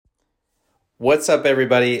What's up,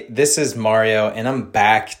 everybody? This is Mario, and I'm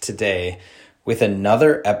back today with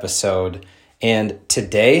another episode. And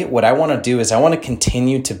today, what I want to do is I want to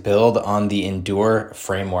continue to build on the Endure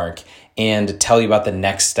framework and tell you about the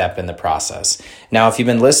next step in the process. Now, if you've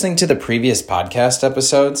been listening to the previous podcast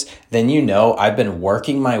episodes, then you know I've been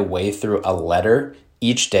working my way through a letter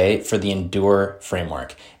each day for the Endure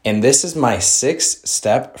framework. And this is my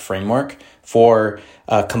 6-step framework for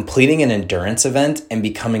completing an endurance event and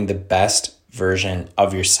becoming the best version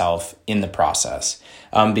of yourself in the process.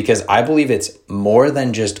 Because I believe it's more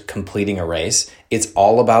than just completing a race. It's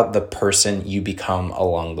all about the person you become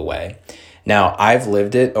along the way. Now, I've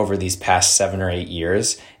lived it over these past 7 or 8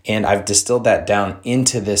 years, and I've distilled that down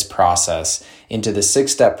into this process, into the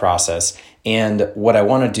 6-step process. And what I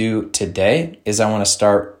want to do today is I want to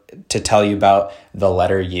start to tell you about the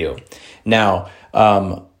letter U. Now,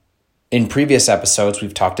 in previous episodes,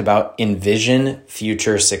 we've talked about envision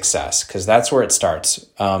future success, because that's where it starts.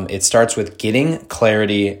 It starts with getting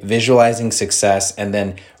clarity, visualizing success, and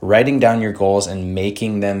then writing down your goals and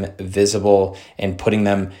making them visible and putting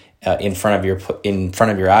them in front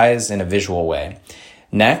of your eyes in a visual way.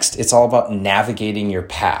 Next, it's all about navigating your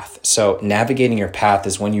path. So navigating your path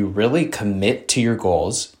is when you really commit to your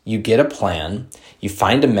goals, you get a plan, you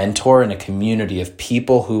find a mentor and a community of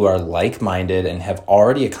people who are like-minded and have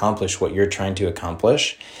already accomplished what you're trying to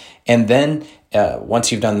accomplish. And then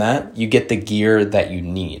once you've done that, you get the gear that you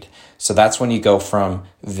need. So that's when you go from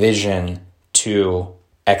vision to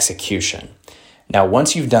execution. Now,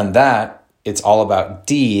 once you've done that, it's all about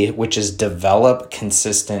D, which is develop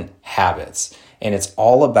consistent habits. And it's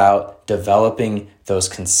all about developing those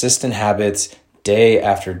consistent habits day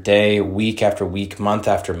after day, week after week, month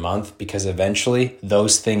after month, because eventually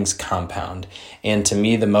those things compound. And to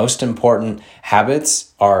me, the most important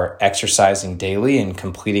habits are exercising daily and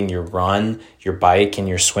completing your run, your bike, and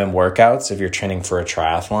your swim workouts if you're training for a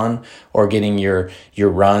triathlon, or getting your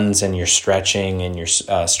runs and your stretching and your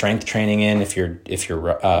strength training in if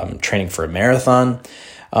you're training for a marathon.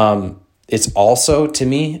 It's also, to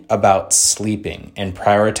me, about sleeping and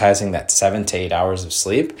prioritizing that 7 to 8 hours of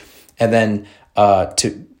sleep. And then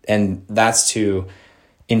that's to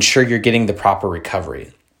ensure you're getting the proper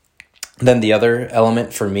recovery. Then the other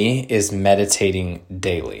element for me is meditating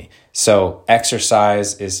daily. So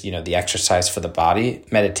exercise is, the exercise for the body.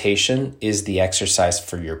 Meditation is the exercise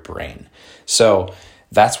for your brain. So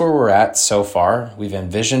that's where we're at so far. We've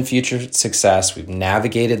envisioned future success. We've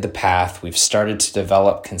navigated the path. We've started to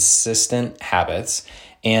develop consistent habits.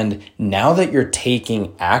 And now that you're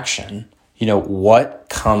taking action, what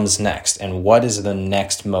comes next and what is the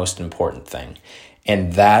next most important thing?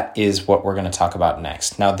 And that is what we're going to talk about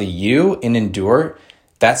next. Now, the U in Endure,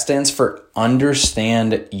 that stands for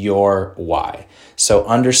understand your why. So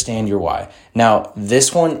understand your why. Now,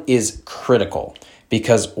 this one is critical,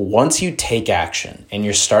 because once you take action and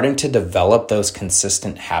you're starting to develop those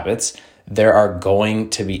consistent habits, there are going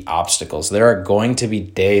to be obstacles. There are going to be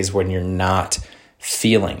days when you're not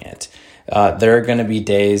feeling it. There are going to be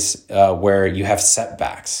days where you have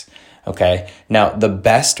setbacks. Okay. Now, the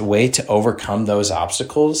best way to overcome those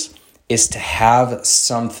obstacles is to have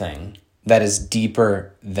something that is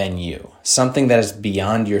deeper than you, something that is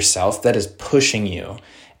beyond yourself, that is pushing you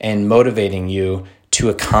and motivating you to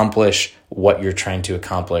accomplish what you're trying to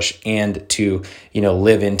accomplish and to,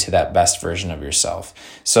 live into that best version of yourself.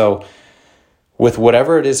 So with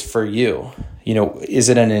whatever it is for you, is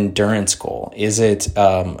it an endurance goal? Is it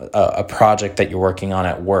a project that you're working on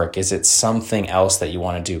at work? Is it something else that you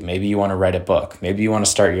want to do? Maybe you want to write a book. Maybe you want to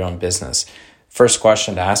start your own business. First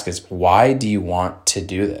question to ask is, why do you want to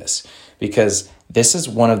do this? Because this is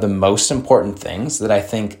one of the most important things that I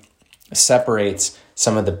think separates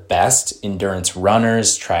some of the best endurance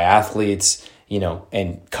runners, triathletes,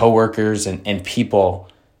 and coworkers and people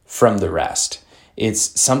from the rest.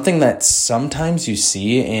 It's something that sometimes you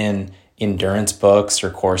see in endurance books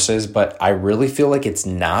or courses, but I really feel like it's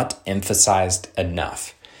not emphasized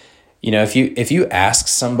enough. If you ask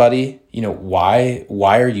somebody, why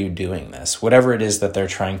are you doing this? Whatever it is that they're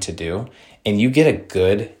trying to do, and you get a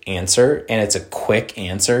good answer and it's a quick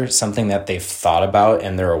answer, something that they've thought about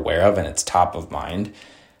and they're aware of and it's top of mind,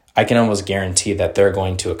 I can almost guarantee that they're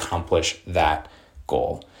going to accomplish that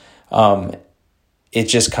goal. It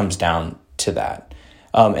just comes down to that.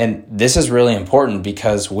 And this is really important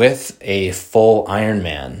because with a full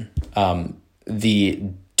Ironman, the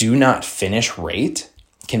do not finish rate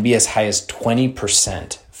can be as high as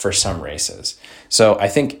 20% for some races. So I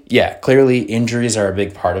think, clearly injuries are a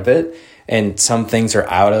big part of it. And some things are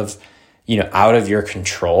out of your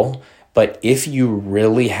control. But if you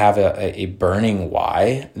really have a burning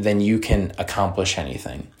why, then you can accomplish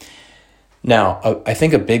anything. Now, I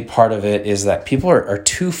think a big part of it is that people are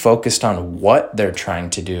too focused on what they're trying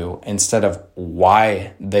to do instead of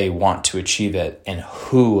why they want to achieve it and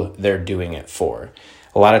who they're doing it for.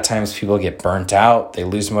 A lot of times people get burnt out, they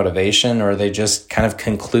lose motivation, or they just kind of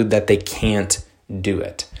conclude that they can't do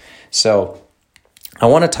it. So I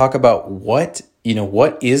want to talk about what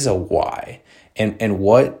is a why and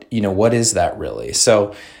what is that really?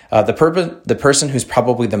 So the person who's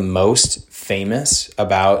probably the most famous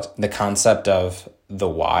about the concept of the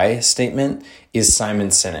why statement is Simon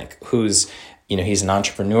Sinek, who's, he's an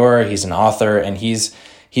entrepreneur, he's an author, and he's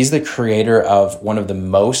the creator of one of the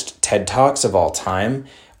most TED Talks of all time,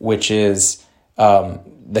 which is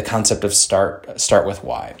the concept of start with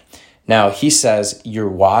why. Now, he says your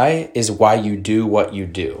why is why you do what you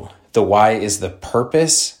do. The why is the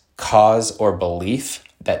purpose, cause, or belief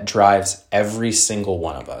that drives every single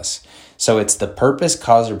one of us. So it's the purpose,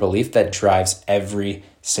 cause, or belief that drives every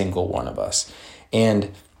single one of us.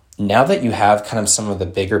 And now that you have kind of some of the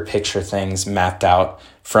bigger picture things mapped out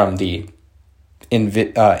from the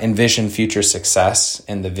envision future success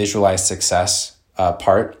and the visualize success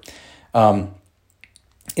part,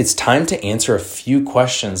 it's time to answer a few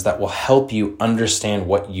questions that will help you understand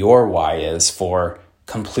what your why is for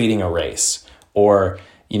completing a race or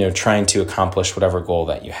trying to accomplish whatever goal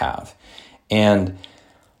that you have. And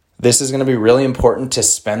this is going to be really important to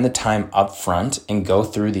spend the time up front and go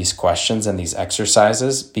through these questions and these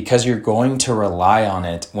exercises, because you're going to rely on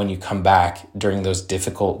it when you come back during those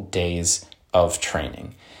difficult days of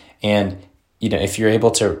training. And if you're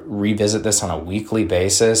able to revisit this on a weekly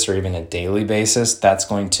basis or even a daily basis, that's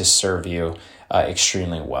going to serve you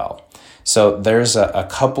extremely well. So there's a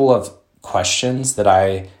couple of questions that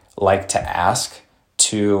I like to ask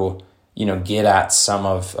to get at some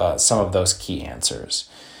of those key answers.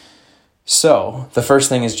 So the first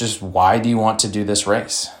thing is just, why do you want to do this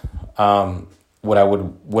race? What I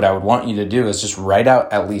would want you to do is just write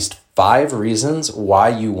out at least 5 reasons why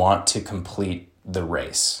you want to complete the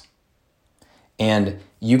race. And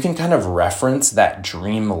you can kind of reference that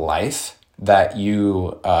dream life that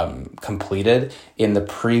you completed in the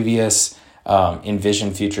previous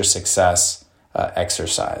Envision Future Success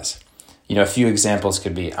exercise. A few examples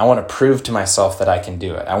could be, I want to prove to myself that I can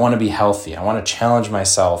do it. I want to be healthy. I want to challenge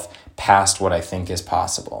myself past what I think is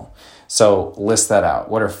possible. So list that out.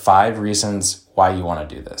 What are 5 reasons why you want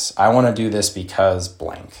to do this? I want to do this because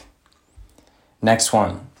blank. Next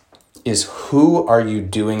one is, who are you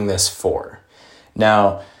doing this for?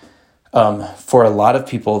 Now, for a lot of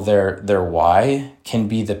people, their why can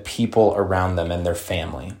be the people around them and their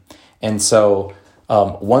family. And so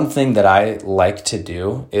one thing that I like to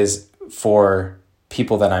do is, for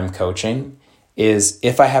people that I'm coaching, is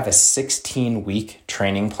if I have a 16-week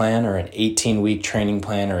training plan or an 18-week training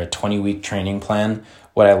plan or a 20-week training plan,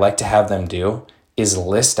 what I like to have them do is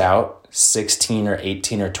list out 16 or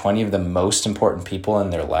 18 or 20 of the most important people in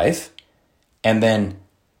their life, and then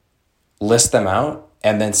list them out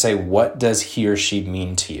and then say, what does he or she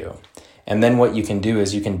mean to you? And then what you can do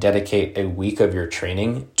is you can dedicate a week of your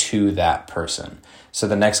training to that person. So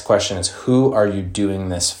the next question is, who are you doing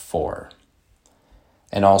this for?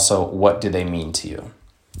 And also, what do they mean to you?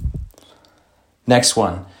 Next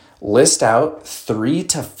one, list out 3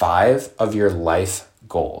 to 5 of your life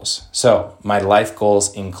goals. So my life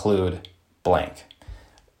goals include blank.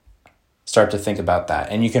 Start to think about that.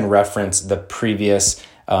 And you can reference the previous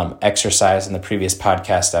exercise in the previous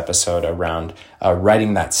podcast episode around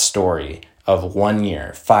writing that story of 1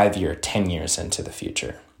 year, 5 year, 10 years into the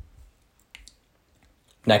future.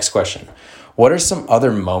 Next question. What are some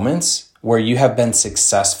other moments where you have been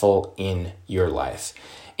successful in your life?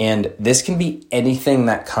 And this can be anything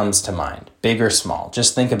that comes to mind, big or small.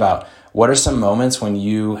 Just think about, what are some moments when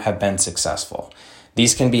you have been successful?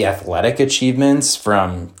 These can be athletic achievements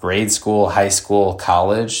from grade school, high school,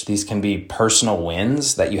 college. These can be personal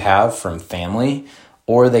wins that you have from family,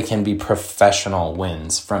 or they can be professional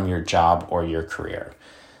wins from your job or your career.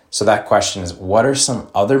 So that question is, what are some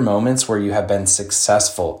other moments where you have been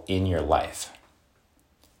successful in your life?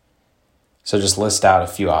 So just list out a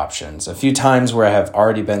few options. A few times where I have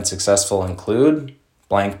already been successful include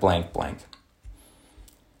blank, blank, blank.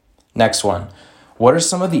 Next one. What are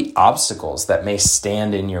some of the obstacles that may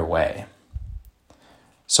stand in your way?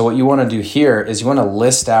 So what you want to do here is you want to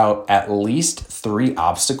list out at least 3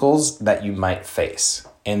 obstacles that you might face.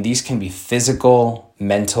 And these can be physical,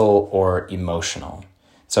 mental, or emotional.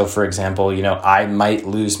 So for example, I might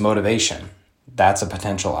lose motivation. That's a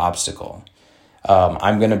potential obstacle.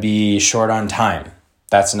 I'm going to be short on time.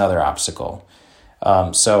 That's another obstacle.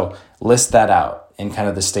 So list that out. And kind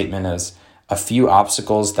of the statement is, a few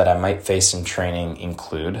obstacles that I might face in training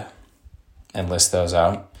include, and list those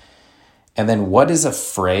out. And then what is a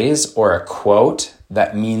phrase or a quote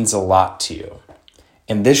that means a lot to you?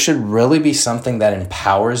 And this should really be something that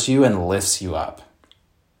empowers you and lifts you up.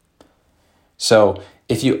 So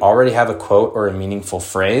if you already have a quote or a meaningful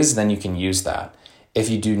phrase, then you can use that. If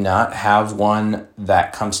you do not have one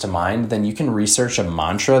that comes to mind, then you can research a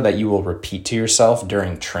mantra that you will repeat to yourself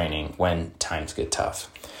during training when times get tough.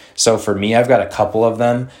 So for me, I've got a couple of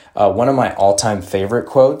them. One of my all-time favorite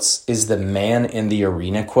quotes is the Man in the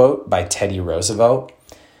Arena quote by Teddy Roosevelt.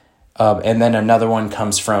 And then another one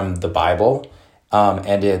comes from the Bible,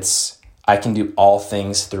 and it's, I can do all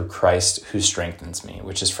things through Christ who strengthens me,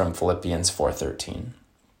 which is from Philippians 4:13.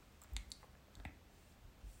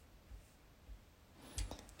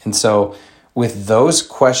 And so with those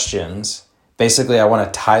questions, basically I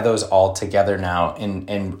want to tie those all together now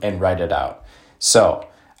and write it out. So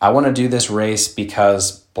I want to do this race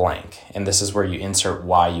because blank, and this is where you insert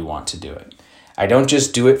why you want to do it. I don't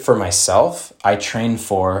just do it for myself, I train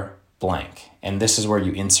for blank. And this is where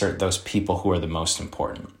you insert those people who are the most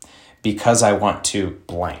important. Because I want to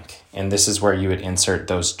blank. And this is where you would insert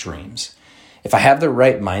those dreams. If I have the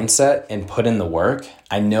right mindset and put in the work,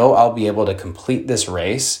 I know I'll be able to complete this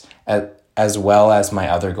race as well as my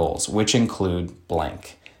other goals, which include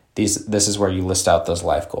blank. This is where you list out those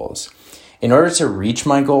life goals. In order to reach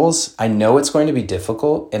my goals, I know it's going to be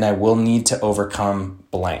difficult and I will need to overcome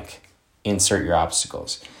blank. Insert your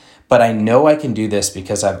obstacles. But I know I can do this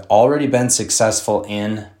because I've already been successful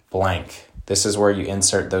in blank. This is where you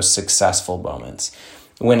insert those successful moments.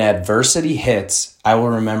 When adversity hits, I will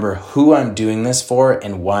remember who I'm doing this for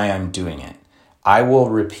and why I'm doing it. I will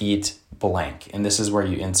repeat blank. And this is where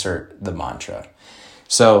you insert the mantra.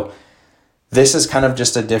 So this is kind of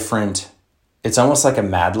just a different, it's almost like a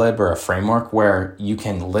Mad Lib or a framework where you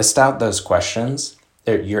can list out those questions,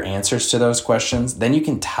 your answers to those questions. Then you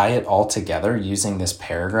can tie it all together using this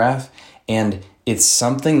paragraph. And it's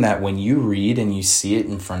something that when you read and you see it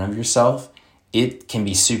in front of yourself, it can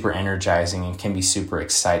be super energizing and can be super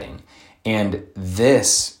exciting. And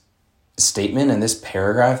this statement and this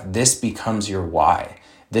paragraph, this becomes your why.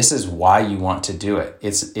 This is why you want to do it.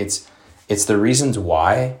 It's the reasons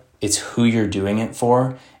why, it's who you're doing it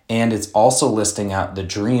for, and it's also listing out the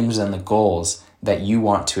dreams and the goals that you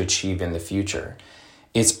want to achieve in the future.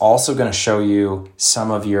 It's also going to show you some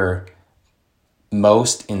of your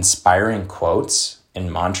most inspiring quotes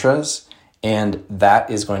and mantras, and that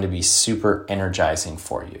is going to be super energizing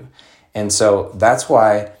for you. And so that's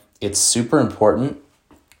why it's super important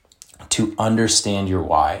to understand your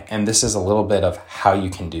why. And this is a little bit of how you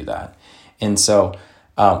can do that. And so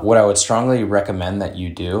what I would strongly recommend that you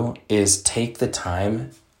do is take the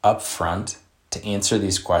time up front to answer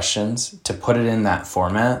these questions, to put it in that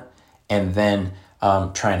format, and then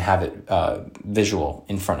try and have it visual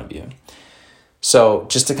in front of you. So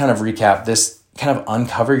just to kind of recap, this kind of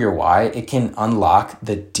uncover your why, it can unlock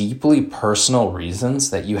the deeply personal reasons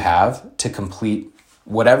that you have to complete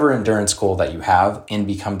whatever endurance goal that you have and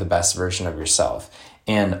become the best version of yourself.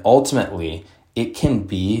 And ultimately, it can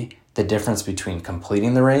be the difference between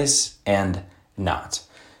completing the race and not.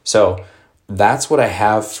 So that's what I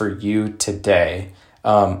have for you today.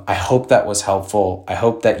 I hope that was helpful. I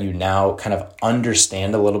hope that you now kind of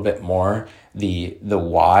understand a little bit more the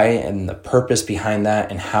why and the purpose behind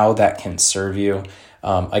that and how that can serve you.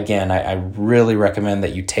 Again, I really recommend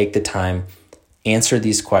that you take the time, answer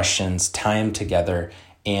these questions, tie them together,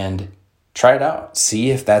 and try it out. See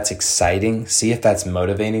if that's exciting. See if that's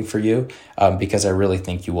motivating for you, because I really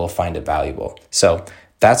think you will find it valuable. So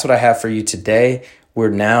that's what I have for you today. We're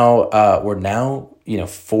now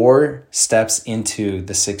 4 steps into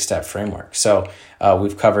the 6-step framework. So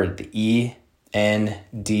we've covered the E, N,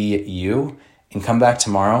 D, U, and come back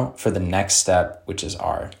tomorrow for the next step, which is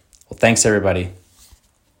R. Well, thanks everybody.